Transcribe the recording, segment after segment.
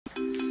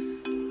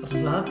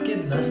रात के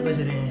 10 बज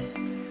रहे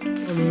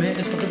हैं और मैं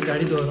इस वक्त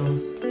गाड़ी धो रहा हूँ।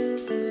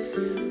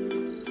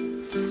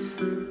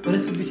 और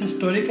इसके पीछे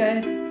स्टोरी क्या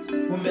है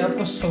वो मैं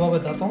आपको सुबह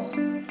बताता हूँ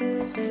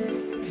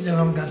जब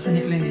हम घर से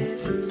निकलेंगे।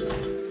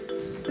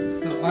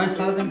 तो आज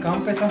सारा दिन काम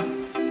पे था,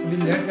 अभी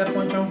लेट घर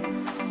पहुँचा हूँ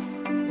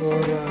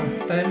और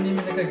टाइम नहीं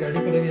मिलेगा, गाड़ी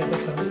को लेके जाता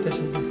सर्विस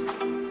स्टेशन पर।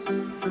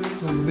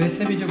 तो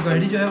वैसे भी जो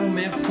गाड़ी जो है वो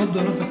मैं खुद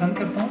दोनों पसंद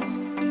करता हूँ,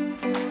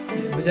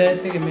 बजाय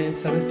इसके कि मैं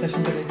सर्विस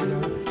स्टेशन पर लेके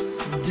जाऊँ।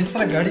 जिस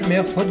तरह गाड़ी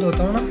मैं खुद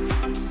धोता हूँ ना,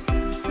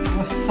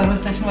 वो सर्विस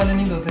स्टेशन वाले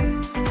नहीं धोते।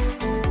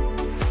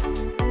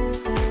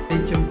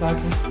 चमका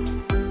के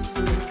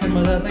फिर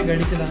मज़ा आता है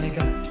गाड़ी चलाने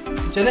का।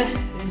 तो चले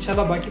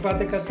इंशाल्लाह बाकी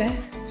बातें करते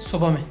हैं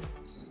सुबह में।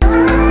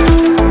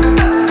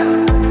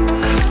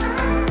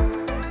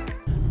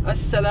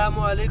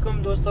 अस्सलामुअलैकुम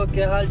दोस्तों,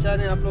 क्या हाल चाल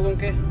है आप लोगों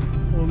के?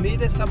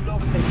 उम्मीद है सब लोग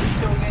खैरियत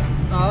से होंगे।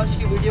 आज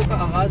की वीडियो का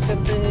आगाज़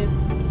करते हैं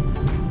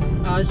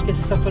आज के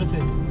सफ़र से,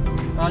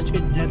 आज के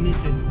जर्नी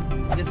से।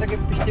 जैसा कि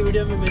पिछली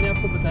वीडियो में मैंने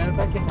आपको बताया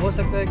था कि हो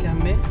सकता है कि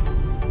हमें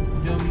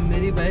जो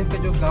मेरी वाइफ का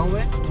जो गांव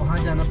है वहाँ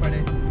जाना पड़े।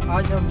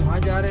 आज हम वहाँ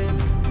जा रहे हैं।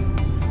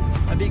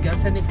 अभी घर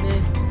से निकले,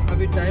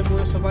 अभी टाइम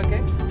हुए सुबह के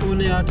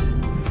 7:45।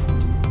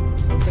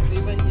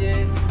 तकरीबन ये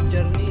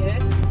जर्नी है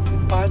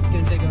 5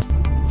 घंटे का।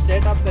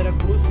 स्टेट ऑफ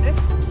वेराक्रूज से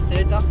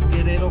स्टेट ऑफ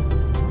गेरेरो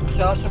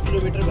 400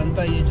 किलोमीटर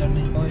बनता है ये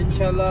जर्नी। और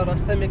इंशाल्लाह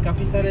रास्ते में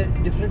काफ़ी सारे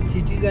डिफरेंट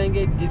सिटीज़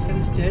आएंगे,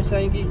 डिफरेंट स्टेट्स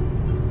आएंगी,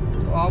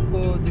 तो आपको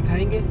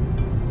दिखाएंगे।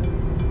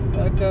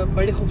 एक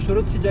बड़ी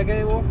खूबसूरत सी जगह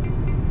है वो।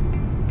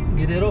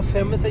 गेरेरो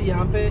फेमस है,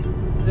 यहाँ पे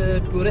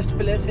टूरिस्ट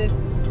प्लेस है।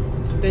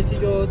 स्पेशली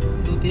जो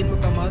 2-3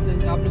 मकामात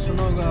हैं, आपने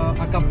सुना होगा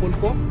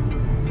अकापुल्को,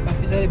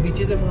 काफ़ी सारे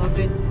बीचेस हैं वहाँ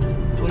पे।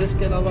 और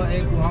इसके अलावा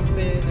एक वहाँ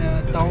पे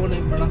टाउन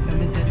है बड़ा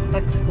फेमस है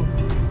टक्सको,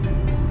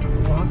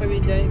 वहाँ पे भी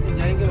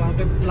जाएंगे। वहाँ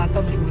पे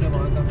प्लाता मशहूर है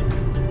वहाँ का,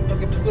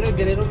 क्योंकि पूरे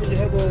गेरेरो में जो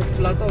है वो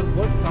प्लाता और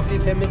गोल्ड काफ़ी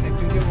फेमस है,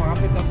 क्योंकि वहाँ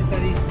पे काफ़ी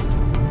सारी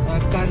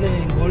कानें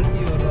हैं गोल्ड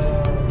की और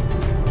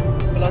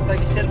प्लाता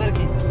की, सिल्वर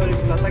की, सॉरी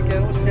प्लाता क्या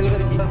है वो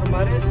सिल्वर की।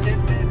 हमारे स्टेट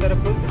में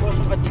वेराक्रूज में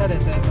मौसम अच्छा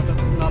रहता है, मतलब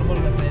नॉर्मल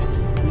रहता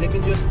है।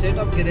 लेकिन जो स्टेट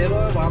ऑफ गेरेरो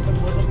है वहाँ पर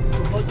मौसम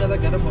बहुत ज़्यादा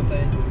गर्म होता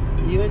है।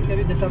 इवन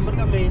कभी दिसंबर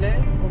का महीना है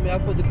और मैं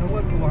आपको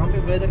दिखाऊंगा कि वहाँ पे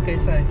वेदर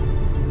कैसा है।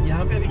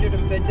 यहाँ पे अभी जो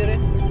टेम्परेचर है,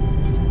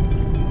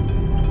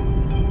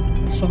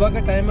 सुबह का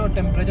टाइम है और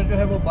टेम्परेचर जो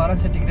है वो 12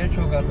 सेंटीग्रेड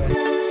शो कर रहा है।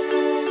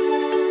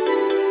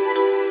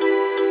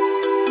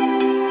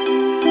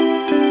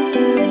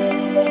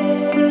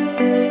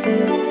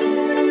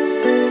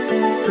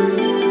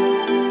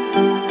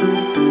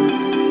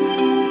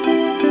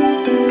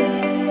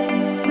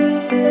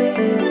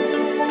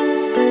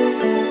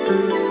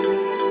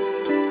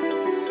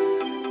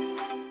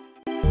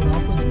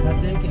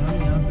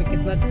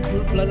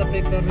 टूल प्लाजा पे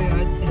कर रहे हैं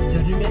आज इस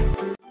जर्नी में।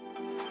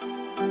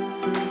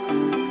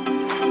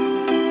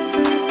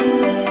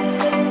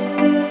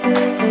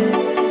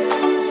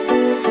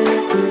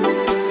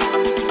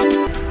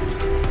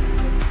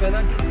 पहला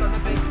टूल प्लाजा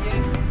पे किए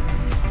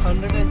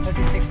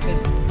 136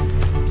 पैसे।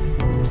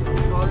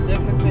 तो आप देख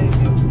सकते हैं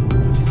कि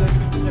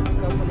ट्रैफिक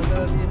आपको नजर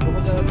आ रही है,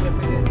 बहुत ज़्यादा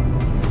ट्रैफिक है।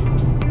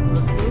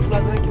 टूल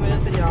प्लाजा की वजह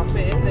से यहाँ पे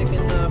है,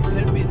 लेकिन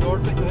फिर भी रोड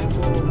पे जो है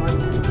वो आज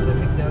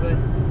ट्रैफिक ज़्यादा है।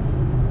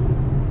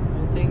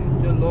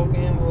 जो लोग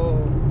हैं वो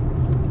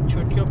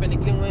छुट्टियों पे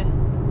निकले हुए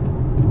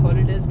हैं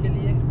हॉलीडेज़ के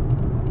लिए,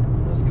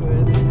 उसकी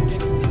वजह से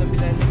कितनी लंबी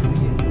लाइन लग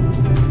रही है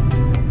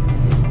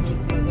टूल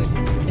प्लाजा की।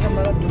 ये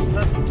हमारा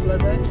दूसरा टूल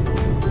प्लाजा है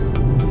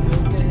जो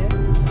कि है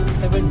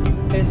 70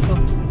 पैसों।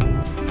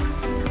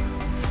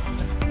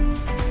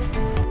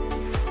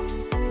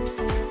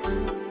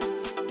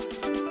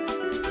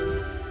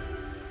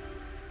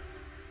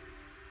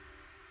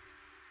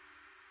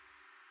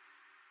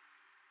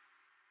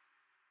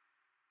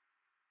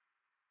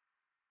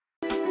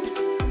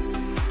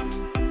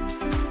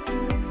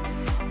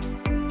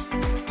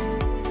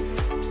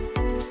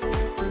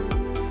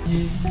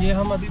 ये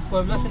हम अभी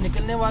पुएब्ला से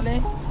निकलने वाले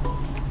हैं।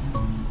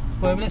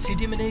 पुएब्ला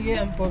सिटी में नहीं गए,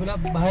 हम पुएब्ला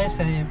बाहर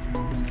से आए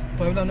हैं।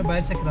 पुएब्ला हमने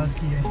बाहर से क्रॉस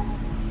किया है।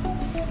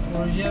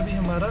 और ये अभी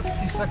हमारा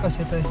तीसरा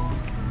कसेट है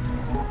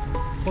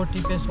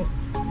 40 पैसों।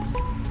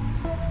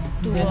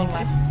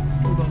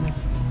 $2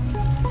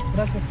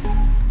 ग्रासियस।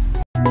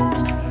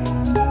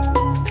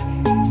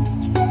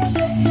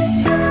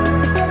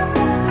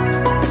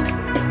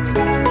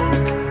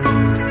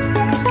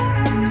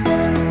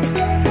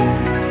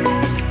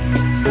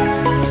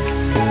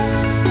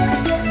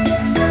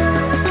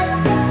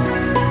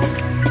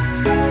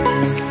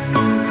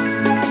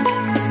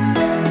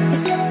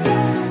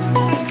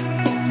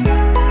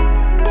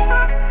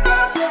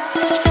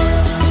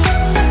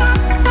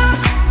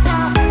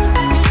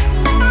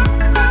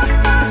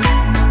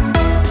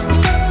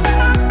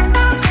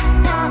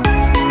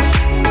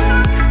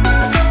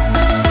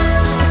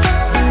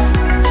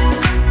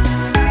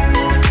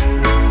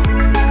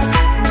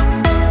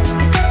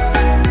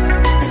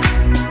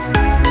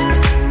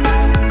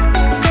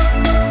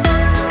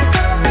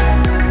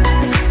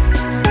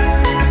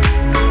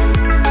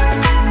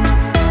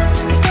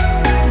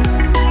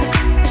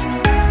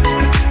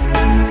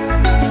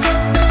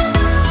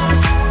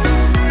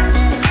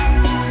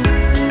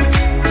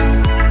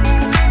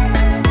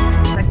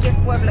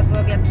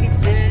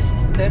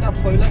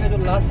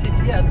 लास्ट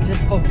सिटी है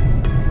अदलिस्को।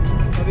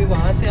 अभी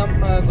वहाँ से हम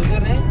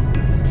गुजर रहे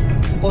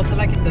हैं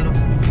कोतला की तरफ,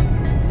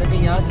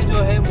 लेकिन यहाँ से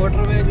जो है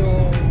मोटरवे जो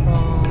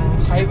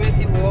हाईवे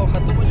थी वो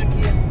ख़त्म हो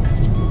चुकी है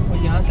और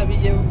यहाँ से अभी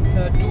ये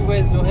 2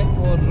 वेज जो है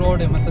वो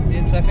रोड है, मतलब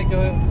ये ट्रैफिक जो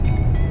है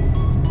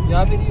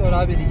जा भी रही है और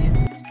आ भी रही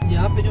है।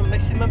 यहाँ पे जो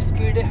मैक्सिमम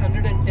स्पीड है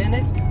 110 है,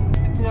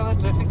 इतनी ज़्यादा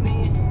ट्रैफिक नहीं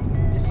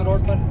है इस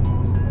रोड पर।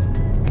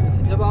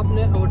 जब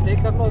आपने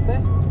ओवरटेक करना होता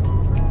है,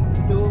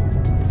 जो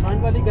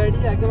फ्रंट वाली गाड़ी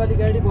है आगे वाली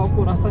गाड़ी वो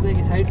आपको रास्ता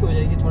देगी, साइड पे हो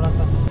जाएगी थोड़ा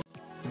सा।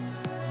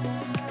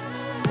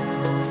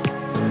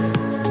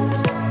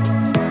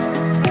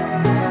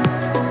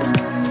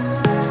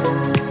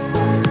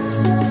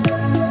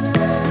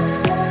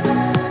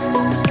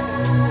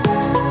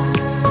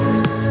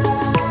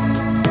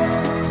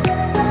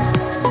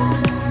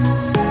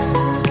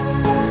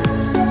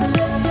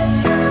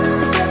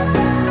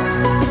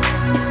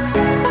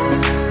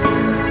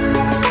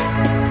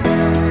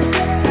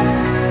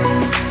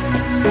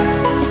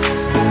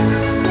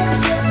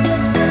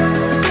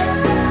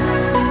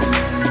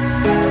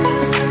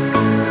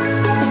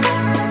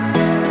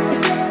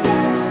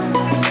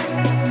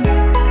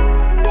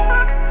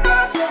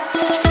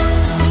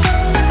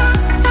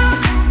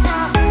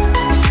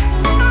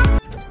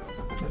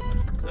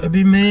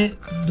 अभी मैं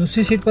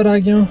दूसरी सीट पर आ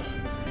गया हूँ,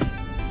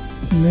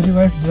 मेरी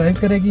वाइफ ड्राइव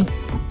करेगी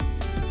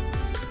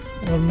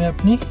और मैं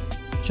अपनी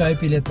चाय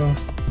पी लेता हूँ।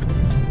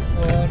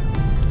 और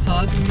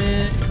साथ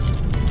में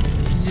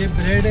ये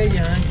ब्रेड है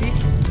यहाँ की,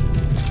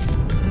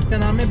 इसका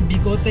नाम है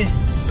बिगोते।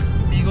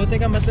 बिगोते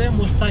का मतलब है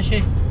मुस्ताशे।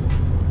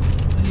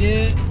 तो ये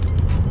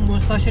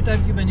मुस्ताशे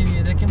टाइप की बनी हुई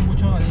है, देखिए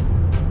मूंछों वाली।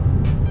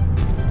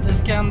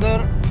 इसके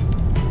अंदर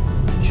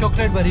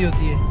चॉकलेट भरी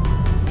होती है,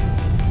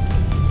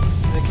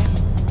 देखिए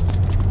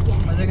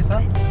मज़े के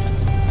साथ।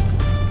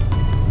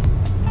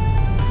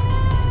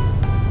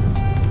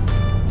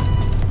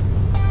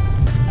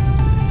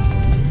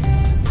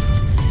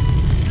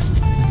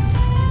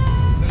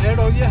 ब्रेड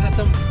हो गया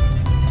खत्म।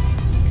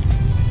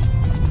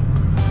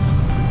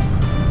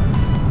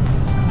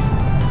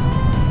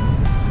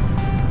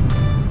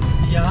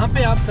 यहाँ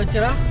पे आप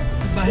कचरा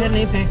बाहर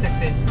नहीं फेंक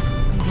सकते।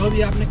 जो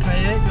भी आपने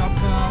खाया है, जो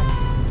आपका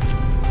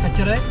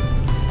कचरा है,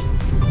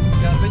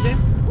 गार्बेज है,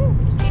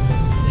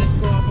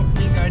 इसको आप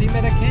अपनी गाड़ी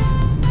में रखें।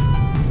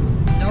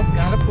 जब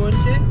घर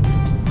पहुँचे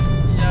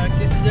या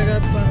किसी जगह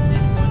पर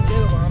पहुँचे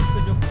तो वहाँ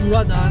पे जो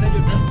कूड़ादान है, जो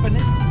डस्टबिन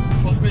है,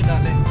 उसमें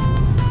डालें।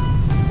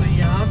 तो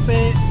यहाँ पे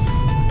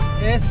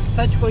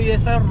सच कोई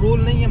ऐसा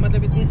रूल नहीं है,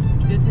 मतलब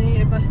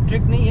इतना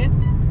स्ट्रिक्ट नहीं है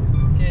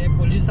कि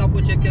पुलिस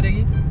आपको चेक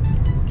करेगी,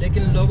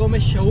 लेकिन लोगों में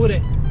शऊर है।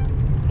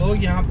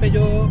 लोग यहाँ पे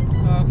जो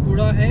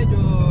कूड़ा है,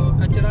 जो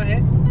कचरा है,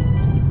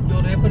 जो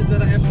रेपर्स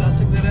वगैरह है,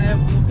 प्लास्टिक वगैरह है,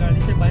 वो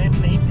गाड़ी से बाहर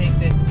नहीं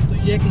फेंकते।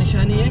 तो ये एक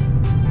निशानी है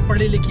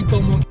पढ़ी लिखी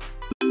कौमों की।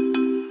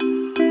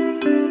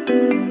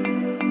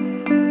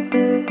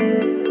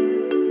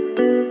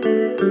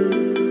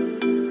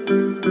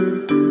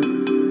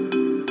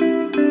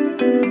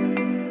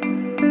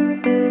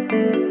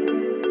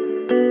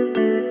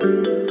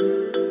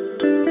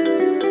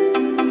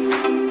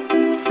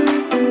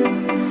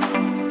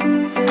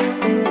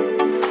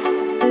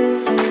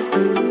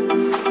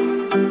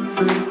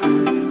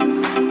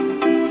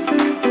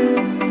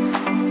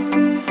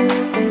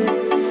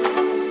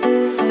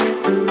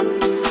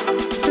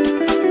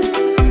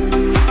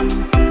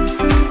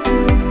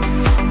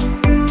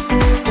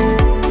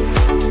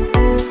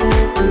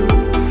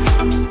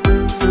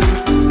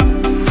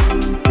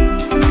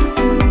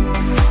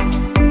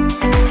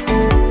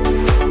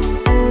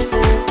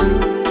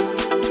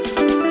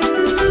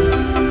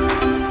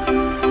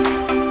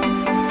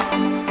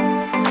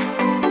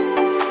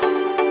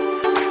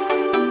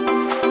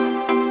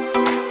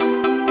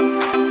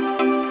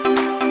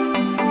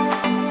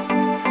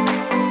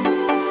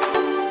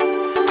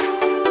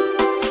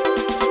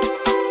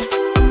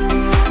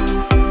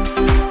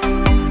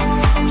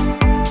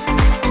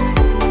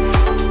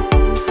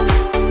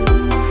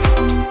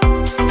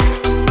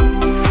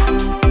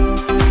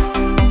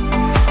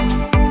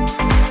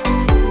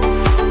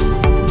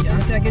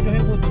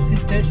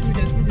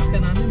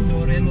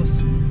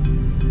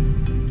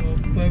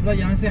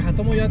 यहाँ से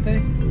ख़त्म हो जाता है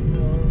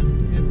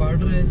और ये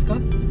बॉर्डर है इसका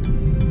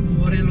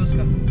मोरेलोस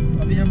का।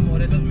 तो अभी हम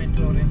मोरेलोस में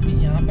एंटर हो रहे हैं कि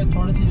यहाँ पे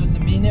थोड़ी सी जो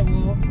ज़मीन है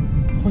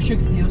वो खुशक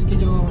सी है, उसकी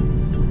जो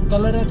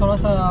कलर है थोड़ा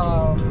सा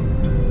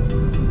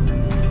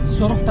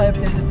सुर्ख टाइप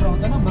का, जिस तरह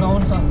होता है ना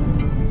ब्राउन सा।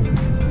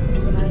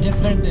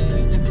 डिफरेंट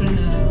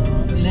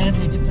लैंड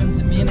है, डिफरेंट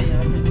ज़मीन है,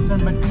 यहाँ पे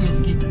डिफरेंट मिट्टी है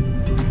इसकी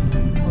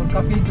और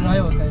काफ़ी ड्राई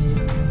होता है ये।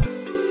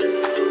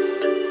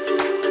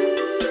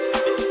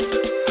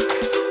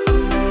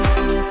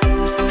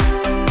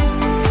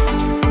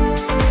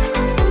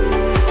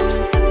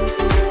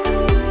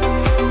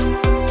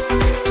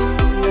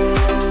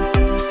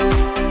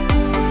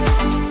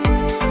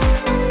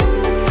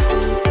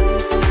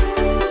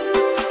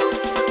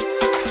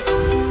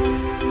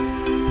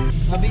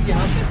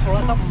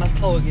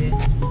 मसला हो गया,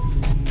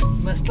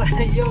 मसला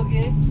ये हो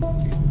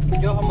गया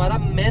जो हमारा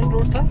मेन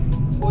रोड था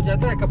वो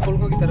जाता है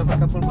अकापुल्को की तरफ।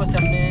 अकापुल्को से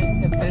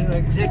हमने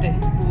एग्जिट है,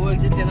 वो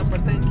एग्जिट लेना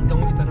पड़ता है इनकी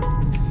गाँव की तरफ।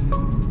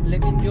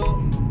 लेकिन जो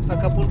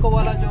अकापुल्को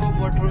वाला जो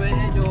मोटरवे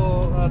है, जो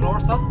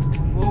रोड था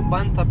वो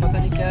बंद था। पता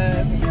नहीं क्या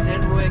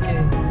एक्सीडेंट हुआ है कि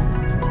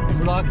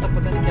ब्लॉक था,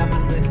 पता नहीं क्या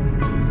मसला है।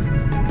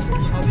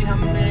 अभी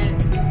हमने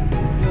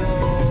जो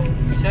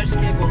सर्च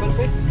किया गूगल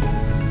पे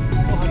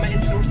तो हमें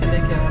इस रूट से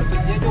लेके आया। तो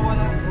ये जो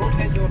वाला रोड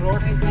है,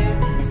 ये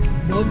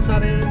बहुत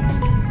सारे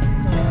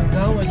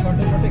गांव है,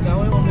 छोटे छोटे गांव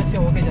है, उनमें से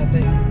होके जाते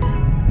हैं।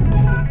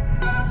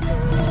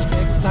 तो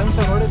एक तंग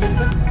सा रोड है,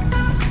 बिल्कुल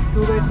टू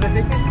वे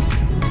ट्रैफिक है।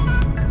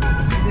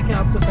 देखिए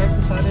आपको साइड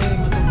पे सारे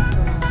मतलब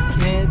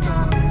खेत,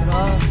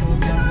 ग्रास और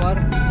जानवर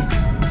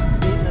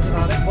भी नज़र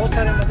आ रहे हैं। बहुत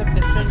सारे मतलब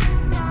डिफरेंट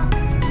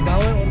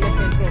गाँव हैं, उनमें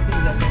से इंटर होके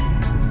जाते हैं,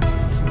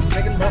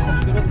 लेकिन बड़ा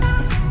खूबसूरत है।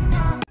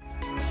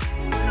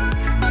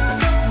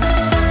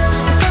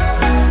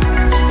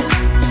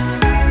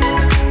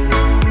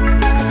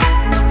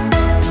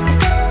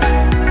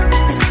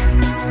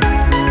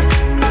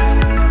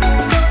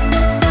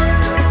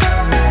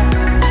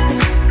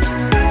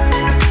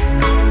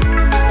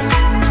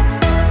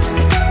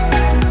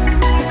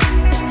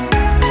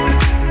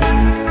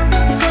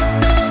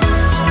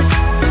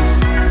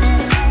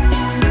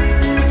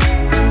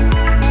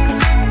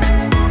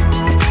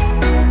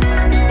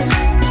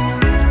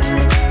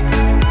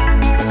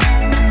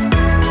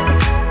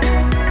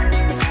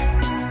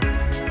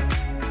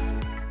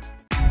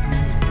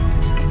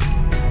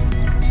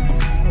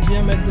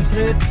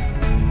 दूसरे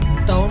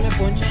टाउन में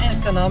पहुंचे हैं।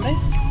 इसका नाम है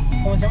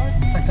कौन सा,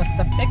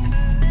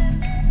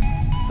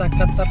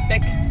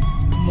 सकतपेक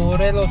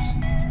मोरेलोस।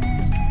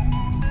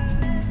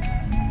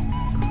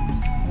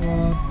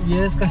 और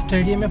ये इसका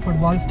स्टेडियम है,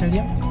 फुटबॉल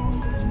स्टेडियम।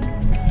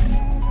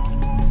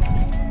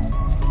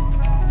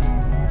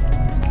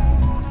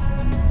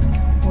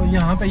 और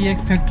यहाँ पे ये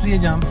एक फैक्ट्री है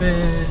जहाँ पे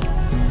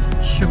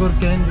शुगर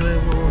कैन जो है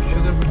वो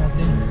शुगर बनाते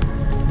हैं,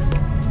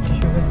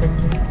 शुगर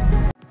फैक्ट्री।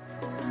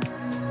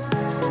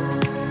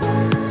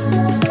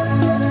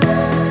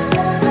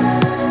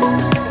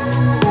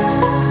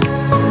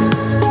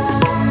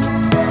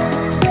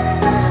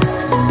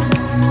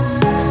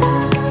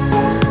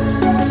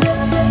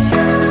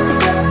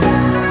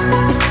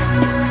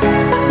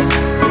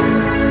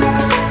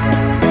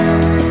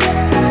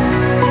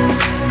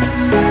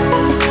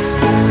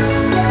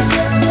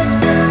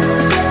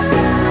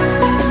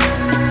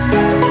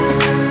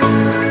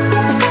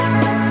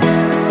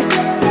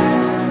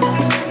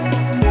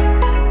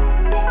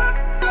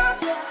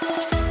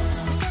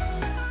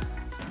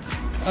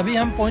 अभी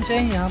हम पहुंचे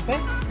हैं यहाँ पे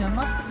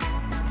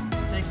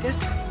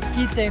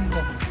की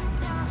टेम्पो,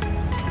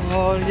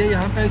 और ये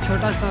यहाँ पे एक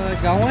छोटा सा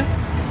गांव है,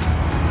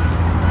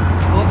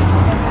 बहुत ही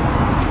छोटा सा।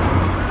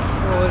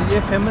 और ये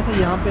फेमस है,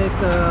 यहाँ पे एक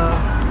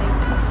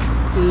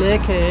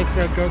लेक है, एक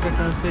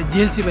से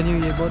झील सी बनी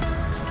हुई है,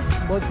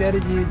 बहुत प्यारी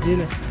झील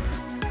है।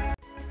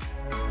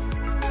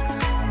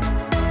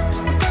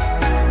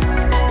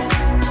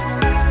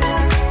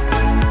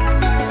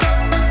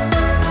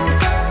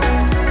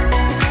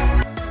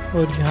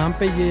 और यहाँ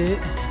पे ये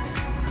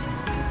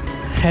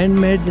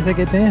हैंडमेड जिसे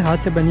कहते हैं, हाथ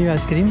से बनी हुई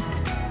आइसक्रीम,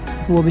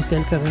 वो भी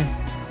सेल कर रहे हैं।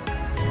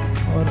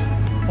 और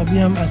अभी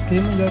हम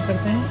आइसक्रीम एंजॉय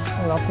करते हैं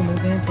और आपको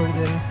मिलते हैं थोड़ी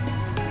देर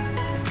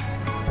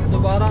में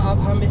दोबारा। अब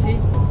हम इसी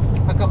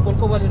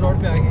अकापुल्को वाली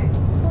रोड पे आ गए।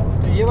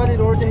 तो ये वाली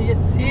रोड जो है ये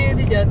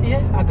सीधी जाती है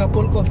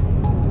अकापुल्को,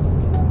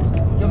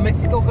 जो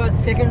मेक्सिको का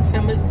सेकंड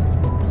फेमस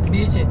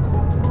बीच है।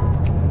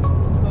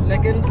 तो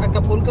लेकिन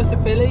अकापुल्को से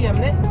पहले ही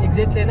हमने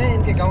एग्जिट लेना है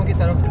इनके गाँव की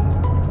तरफ।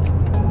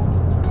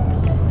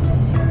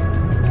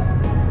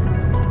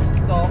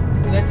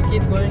 Let's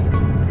keep going.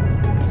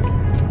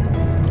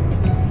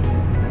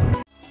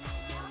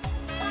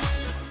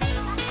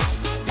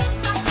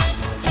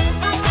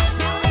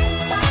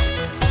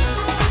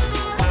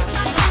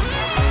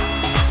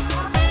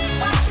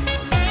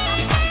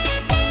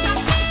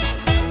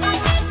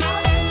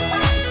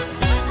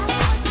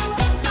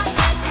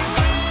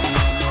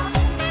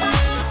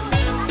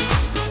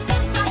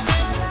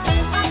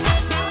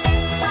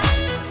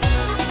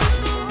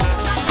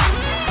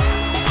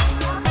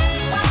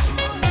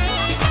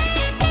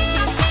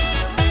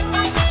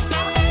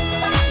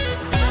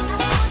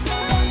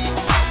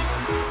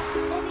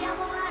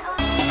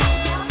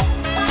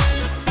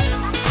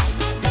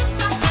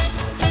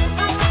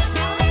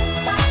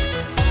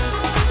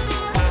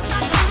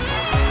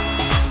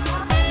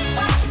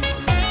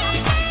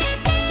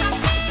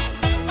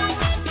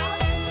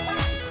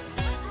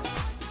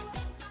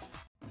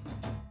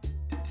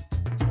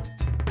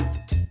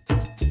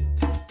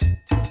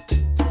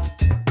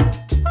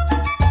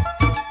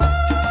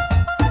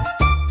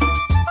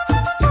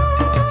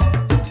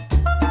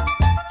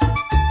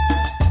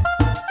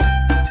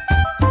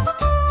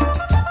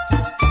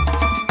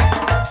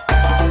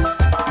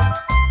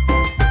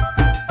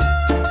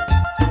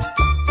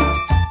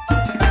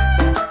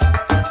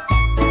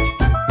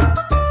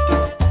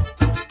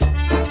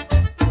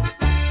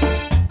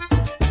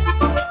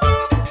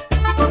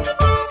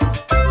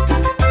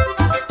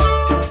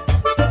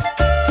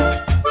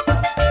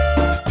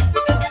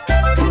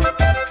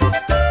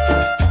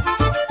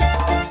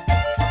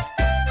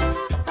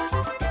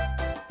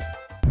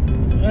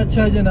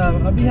 अच्छा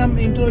जनाब, अभी हम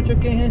इंटर हो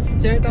चुके हैं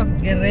स्टेट ऑफ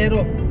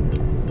गेरेरो।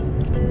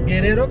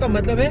 गेरेरो का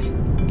मतलब है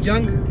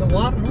जंग, द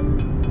वार नो।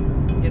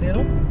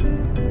 गेरेरो,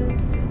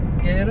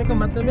 गेरेरो का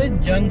मतलब है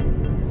जंग।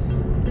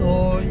 तो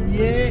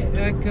ये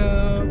एक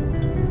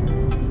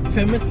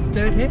फेमस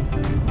स्टेट है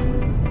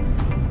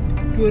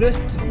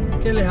टूरिस्ट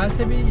के लिहाज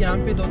से भी। यहाँ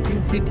पे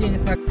 2-3 सिटी हैं,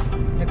 जैसा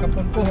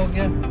अकापुल्को हो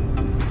गया,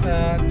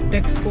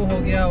 टेक्सको हो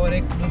गया, और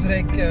एक दूसरा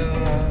एक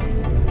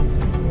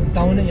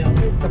टाउन है यहाँ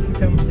पे काफ़ी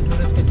फेमस है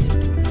टूरिस्ट के लिए।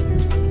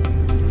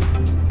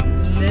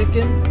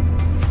 लेकिन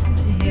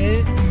ये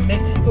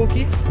मेक्सिको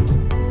की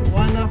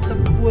one of the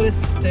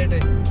poorest state है।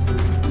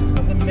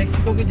 मतलब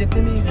मेक्सिको के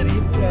जितने भी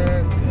गरीब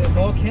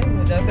लोग हैं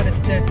वो ज़्यादातर इस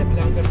स्टेट से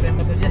बिलोंग करते हैं।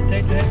 मतलब ये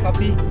स्टेट जो है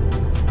काफ़ी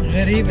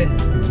गरीब है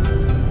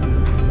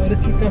और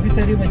इसकी काफ़ी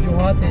सारी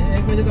वजूहत हैं।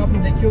 एक वजह तो आपने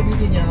देखी होगी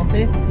कि यहाँ पे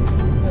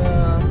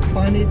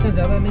पानी इतना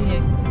ज़्यादा नहीं है।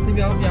 जितने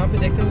भी आप यहाँ पे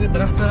देखते होंगे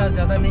दरख्त वगैरह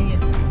ज़्यादा नहीं है।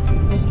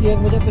 तो उसकी एक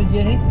वजह तो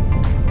ये है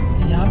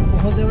कि यहाँ पे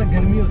बहुत ज़्यादा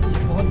गर्मी होती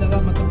है, बहुत ज़्यादा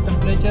मतलब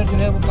टेम्परेचर जो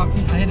है वो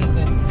काफ़ी हाई रहता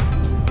है।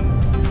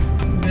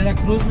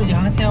 वेराक्रूज में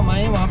जहाँ से हम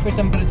आए वहाँ पे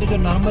टेम्परेचर जो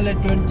नॉर्मल है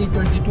 20,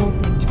 22,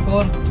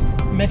 24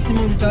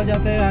 मैक्सिमम जो चला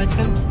जाता है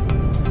आजकल।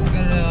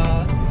 अगर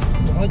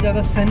बहुत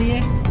ज़्यादा सनी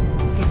है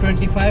तो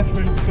 25,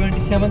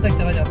 27 तक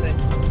चला जाता है।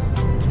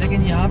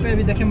 लेकिन यहाँ पे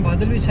अभी देखें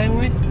बादल भी छाए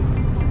हुए हैं,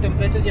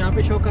 टेम्परेचर यहाँ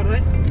पे शो कर रहा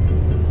है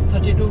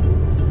 32,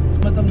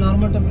 मतलब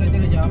नॉर्मल टेम्परेचर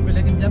है यहाँ पे।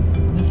 लेकिन जब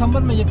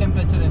दिसंबर में ये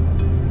टेम्परेचर है,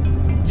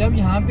 जब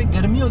यहाँ पे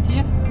गर्मी होती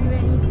है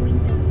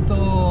तो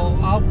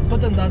आप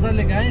खुद अंदाज़ा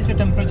लगाएं इसका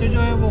टेम्परेचर जो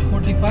है वो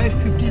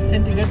 45-50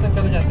 सेंटीग्रेड तक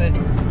चला जाता है।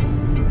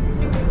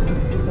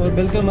 और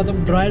बिल्कुल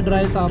मतलब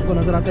ड्राई सा आपको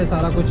नज़र आता है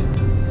सारा कुछ।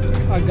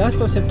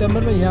 अगस्त और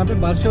सितंबर में यहाँ पे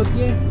बारिश होती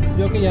है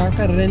जो कि यहाँ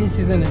का रेनी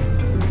सीज़न है।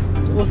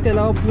 तो उसके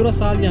अलावा पूरा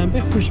साल यहाँ पे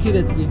खुश्की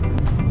रहती है।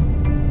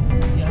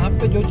 यहाँ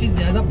पे जो चीज़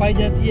ज़्यादा पाई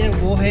जाती है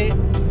वो है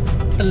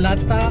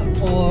प्लाता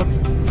और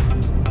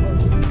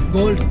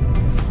गोल्ड।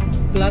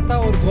 प्लाता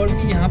और गोल्ड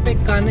की यहाँ पे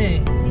काने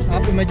हैं,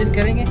 आप इमेजिन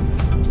करेंगे।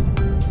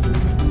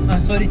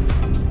 सॉरी,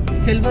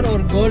 सिल्वर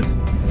और गोल्ड,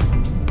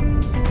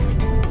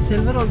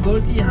 सिल्वर और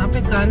गोल्ड की यहाँ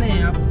पे काने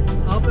हैं।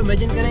 आप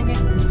इमेजिन करेंगे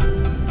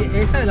कि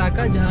ऐसा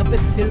इलाका जहाँ पे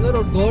सिल्वर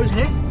और गोल्ड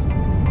है,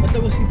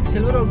 मतलब उसकी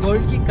सिल्वर और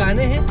गोल्ड की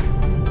काने हैं,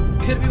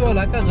 फिर भी वो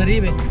इलाका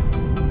गरीब है।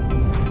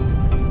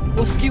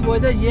 उसकी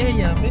वजह यह है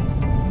यहाँ पे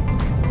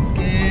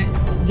कि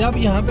जब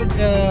यहाँ पे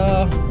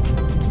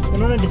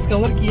उन्होंने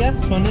डिस्कवर किया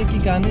सोने की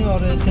काने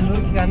और सिल्वर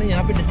की काने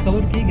यहाँ पे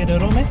डिस्कवर की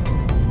गेरेरो में,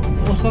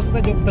 तो उस वक्त का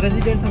जो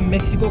प्रेसिडेंट था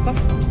मेक्सिको का,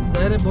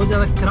 ज़ाहिर है बहुत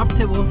ज़्यादा करप्ट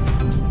थे वो।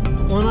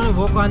 तो उन्होंने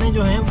वो काने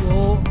जो हैं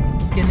वो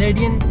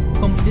कैनेडियन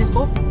कंपनीज़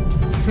को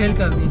सेल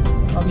कर दी।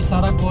 अभी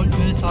सारा गोल्ड जो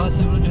है, सारा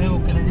सिल्वर जो है वो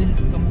कैनेडियन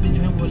कंपनी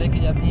जो है वो लेके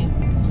जाती हैं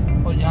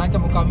और यहाँ के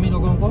मुकामी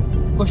लोगों को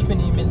कुछ भी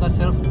नहीं मिलता,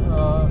 सिर्फ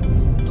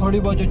थोड़ी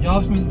बहुत जो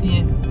जॉब्स मिलती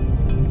हैं।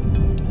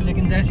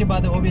 लेकिन ज़ाहिर सी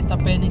बात है वो भी इतना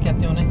पे नहीं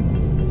करते उन्हें।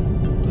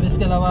 तो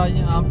इसके अलावा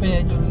यहाँ पे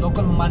जो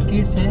लोकल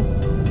मार्केट्स हैं,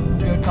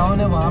 जो टाउन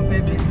है, वहाँ पे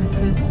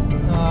बिजनेसेस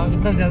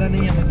इतना ज़्यादा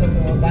नहीं है। मतलब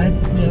बाहर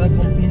से ज़्यादा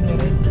कंपनीज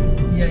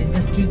वगैरह या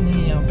इंडस्ट्रीज़ नहीं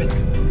है यहाँ पे।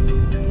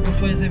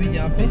 उस वजह से भी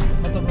यहाँ पे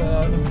मतलब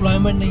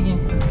एम्प्लॉयमेंट नहीं है।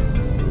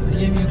 तो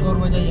ये भी एक और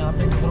वजह यहाँ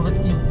पे गुर्बत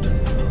की।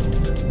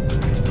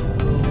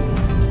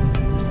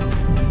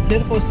 तो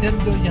सिर्फ और सिर्फ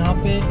जो यहाँ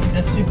पे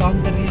इंडस्ट्री काम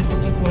कर रही है इस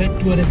वक्त वो है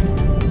टूरिज्म।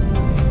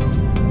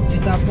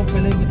 जैसा आपको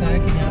पहले भी बताया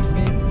कि यहाँ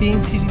पे 3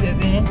 सिटीज़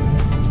ऐसे हैं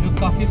जो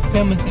काफ़ी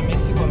फेमस है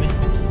मेक्सिको में।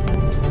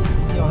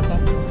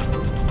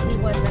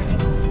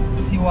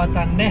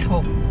 Zihuatanejo,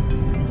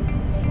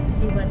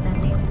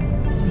 Zihuatanejo,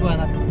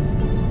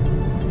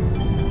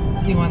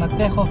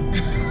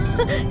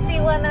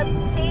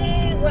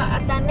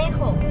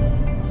 Zihuatanejo.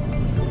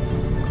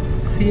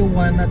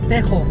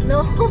 No,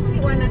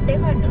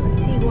 Zihuatanejo no,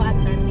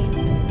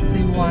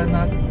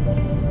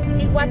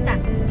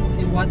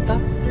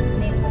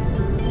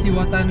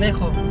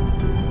 Zihuatanejo.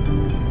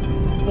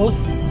 तो उस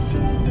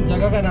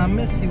जगह का नाम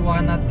है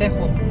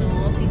Zihuatanejo. No,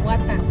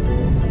 Zihuatanejo.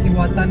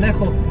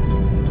 Zihuatanejo.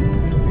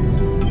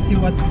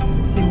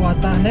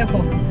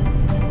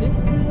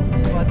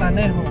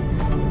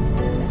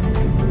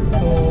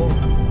 तो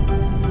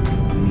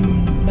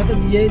मतलब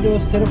ये जो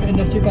सिर्फ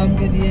इंडस्ट्री काम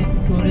के लिए,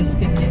 टूरिस्ट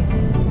के लिए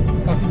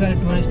काफ़ी सारे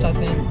टूरिस्ट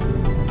आते हैं।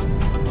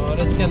 और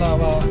इसके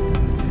अलावा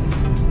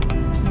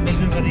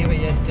बिल्कुल गरीब है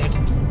ये स्टेट,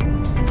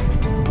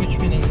 कुछ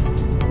भी नहीं है।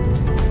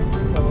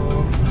 तो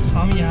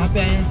हम यहाँ पे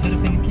आए हैं सिर्फ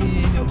इनकी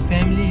जो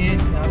फैमिली है,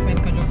 यहाँ पे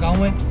इनका जो गांव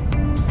है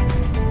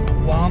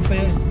वहाँ पे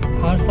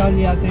हर साल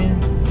ये आते हैं।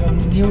 जो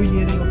न्यू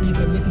ईयर है अपनी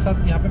फैमिली के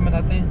साथ यहाँ पे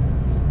मनाते हैं।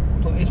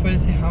 तो इस वजह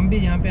से हम भी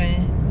यहाँ पे आए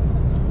हैं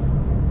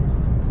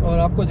और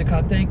आपको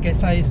दिखाते हैं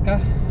कैसा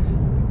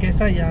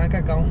यहाँ का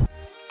गांव।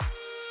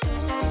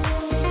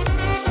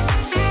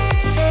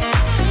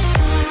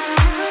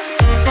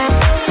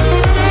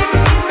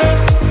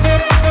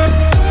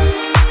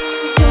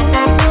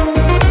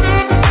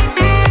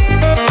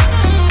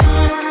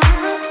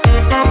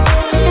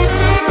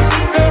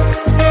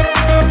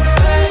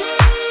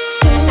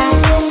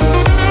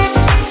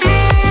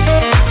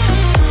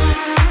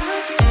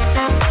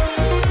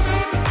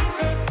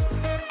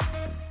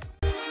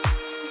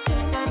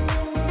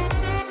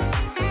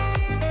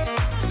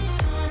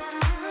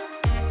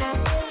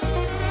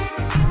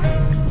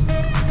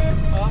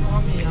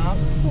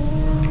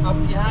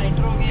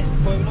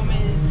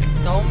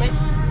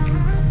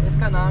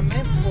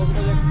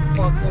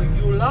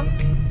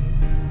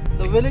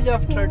 Village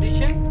of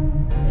tradition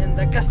and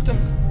the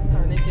customs,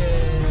 यानी कि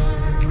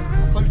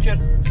कल्चर।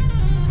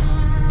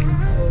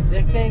 तो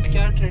देखते हैं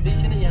क्या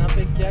ट्रेडिशन है यहाँ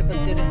पे, क्या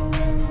कल्चर है,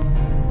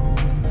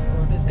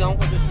 और इस गांव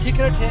का जो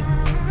सीक्रेट है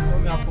वो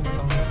मैं आपको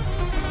बताऊंगा।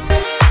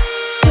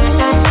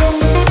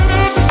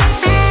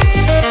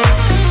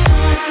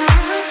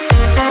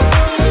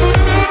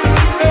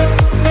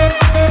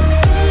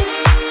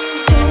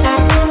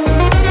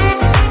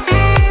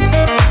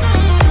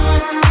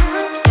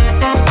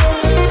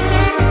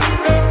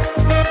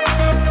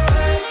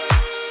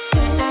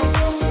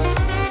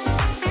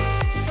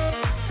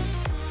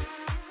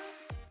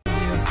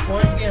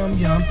 पहुंच गए हम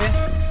यहाँ पे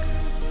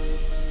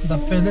the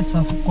palace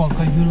of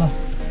कोकायुला।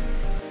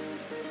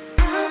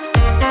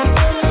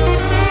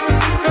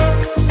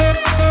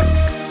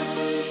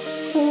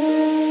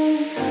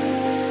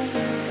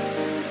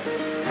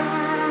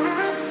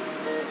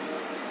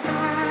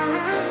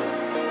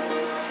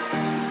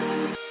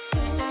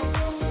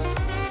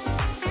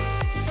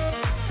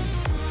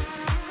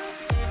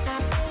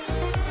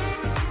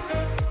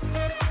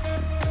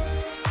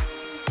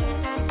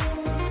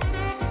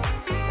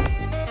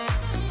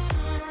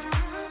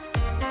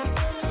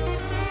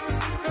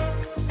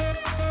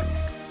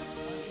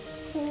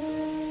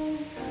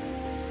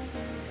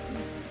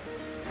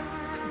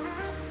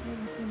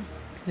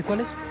 ¿De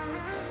cuáles?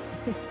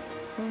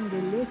 Son de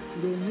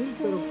mil,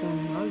 pero con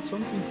mal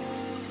son.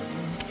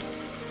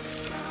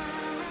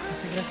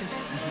 Gracias.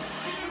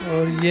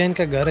 और ये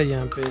इनका घर है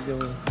यहाँ पे, जो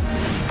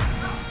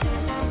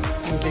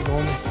इनके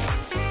गाँव में।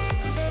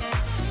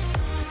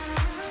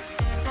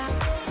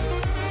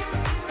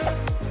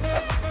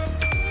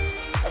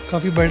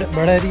 काफ़ी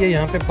बड़ा एरिया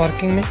यहाँ पे,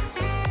 पार्किंग में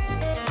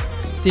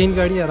 3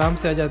 गाड़ी आराम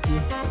से आ जाती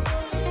है।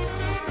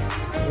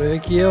 वो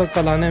एक ये, और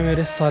कल आने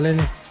मेरे साले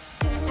ने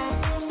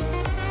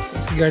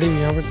गाड़ी भी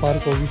यहाँ पे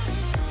पार्क होगी।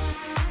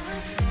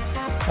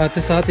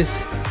 आते साथ इस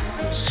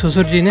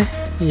ससुर जी ने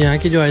यहाँ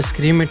की जो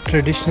आइसक्रीम है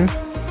ट्रेडिशनल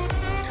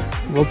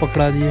वो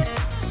पकड़ा दिए।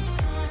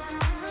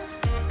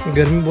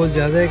 गर्मी बहुत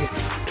ज़्यादा है,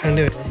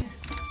 ठंडे हो जाए।